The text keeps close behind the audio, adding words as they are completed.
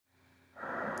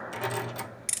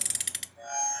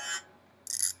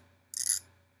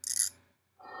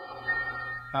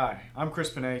Hi, I'm Chris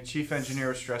Benet, Chief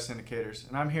Engineer of Stress Indicators,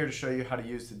 and I'm here to show you how to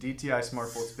use the DTI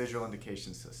SmartBolts Visual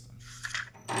Indication System.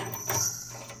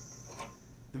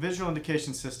 The Visual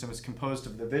Indication System is composed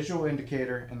of the visual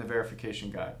indicator and the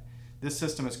verification guide. This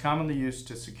system is commonly used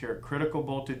to secure critical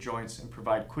bolted joints and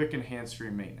provide quick and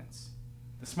hands-free maintenance.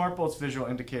 The SmartBolts Visual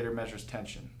Indicator measures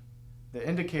tension. The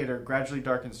indicator gradually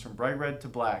darkens from bright red to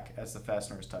black as the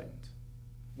fastener is tightened.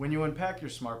 When you unpack your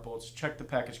SmartBolts, check the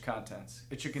package contents.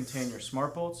 It should contain your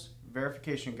SmartBolts,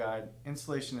 verification guide,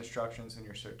 installation instructions, and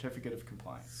your certificate of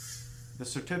compliance. The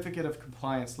certificate of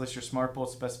compliance lists your SmartBolt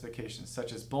specifications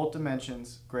such as bolt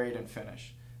dimensions, grade, and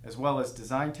finish, as well as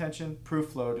design tension,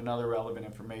 proof load, and other relevant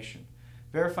information.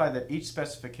 Verify that each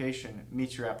specification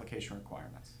meets your application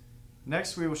requirements.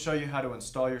 Next, we will show you how to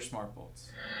install your SmartBolts.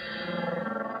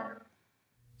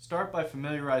 Start by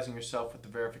familiarizing yourself with the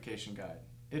verification guide.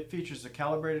 It features a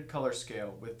calibrated color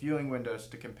scale with viewing windows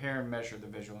to compare and measure the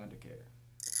visual indicator.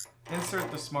 Insert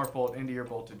the SmartBolt into your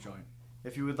bolted joint.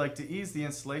 If you would like to ease the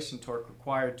installation torque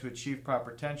required to achieve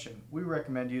proper tension, we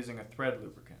recommend using a thread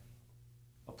lubricant.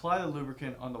 Apply the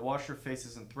lubricant on the washer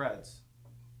faces and threads,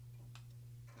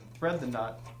 and thread the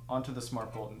nut onto the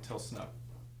SmartBolt until snug.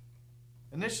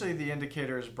 Initially, the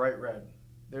indicator is bright red.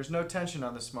 There's no tension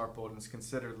on the SmartBolt and is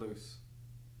considered loose.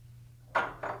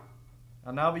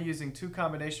 I'll now be using two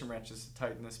combination wrenches to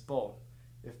tighten this bolt.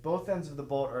 If both ends of the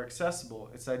bolt are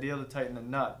accessible, it's ideal to tighten the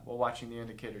nut while watching the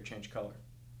indicator change color.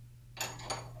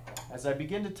 As I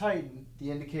begin to tighten,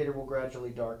 the indicator will gradually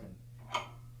darken.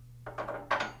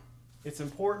 It's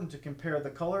important to compare the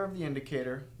color of the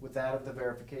indicator with that of the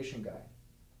verification guide.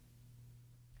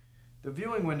 The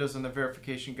viewing windows on the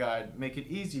verification guide make it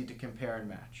easy to compare and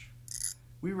match.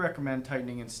 We recommend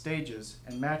tightening in stages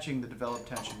and matching the developed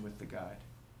tension with the guide.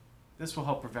 This will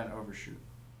help prevent overshoot.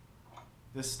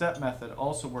 This step method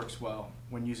also works well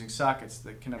when using sockets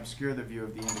that can obscure the view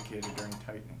of the indicator during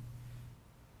tightening.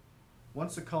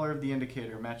 Once the color of the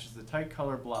indicator matches the tight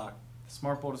color block, the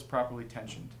SmartBolt is properly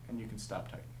tensioned and you can stop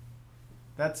tightening.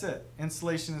 That's it.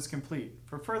 Installation is complete.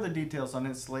 For further details on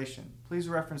installation, please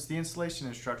reference the installation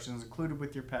instructions included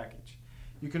with your package.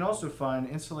 You can also find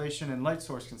installation and light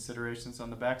source considerations on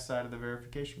the back side of the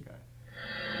verification guide.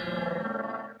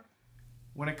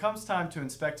 When it comes time to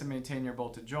inspect and maintain your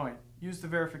bolted joint, use the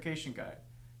verification guide.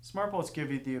 SmartBolts give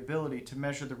you the ability to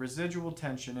measure the residual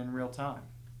tension in real time.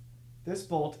 This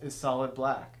bolt is solid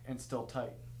black and still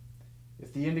tight.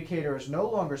 If the indicator is no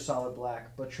longer solid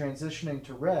black but transitioning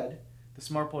to red, the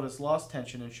SmartBolt has lost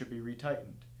tension and should be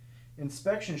retightened.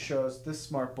 Inspection shows this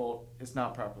SmartBolt is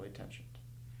not properly tensioned.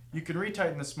 You can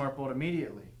retighten the SmartBolt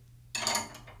immediately,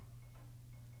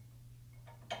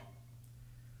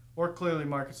 or clearly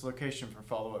mark its location for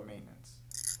follow-up maintenance.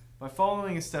 By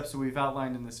following the steps that we've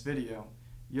outlined in this video,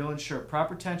 you'll ensure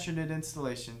proper tension at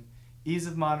installation, ease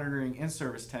of monitoring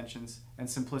in-service tensions, and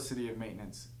simplicity of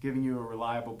maintenance, giving you a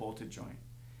reliable bolted joint.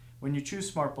 When you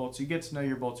choose SmartBolts, you get to know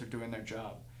your bolts are doing their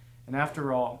job, and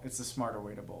after all, it's the smarter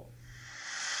way to bolt.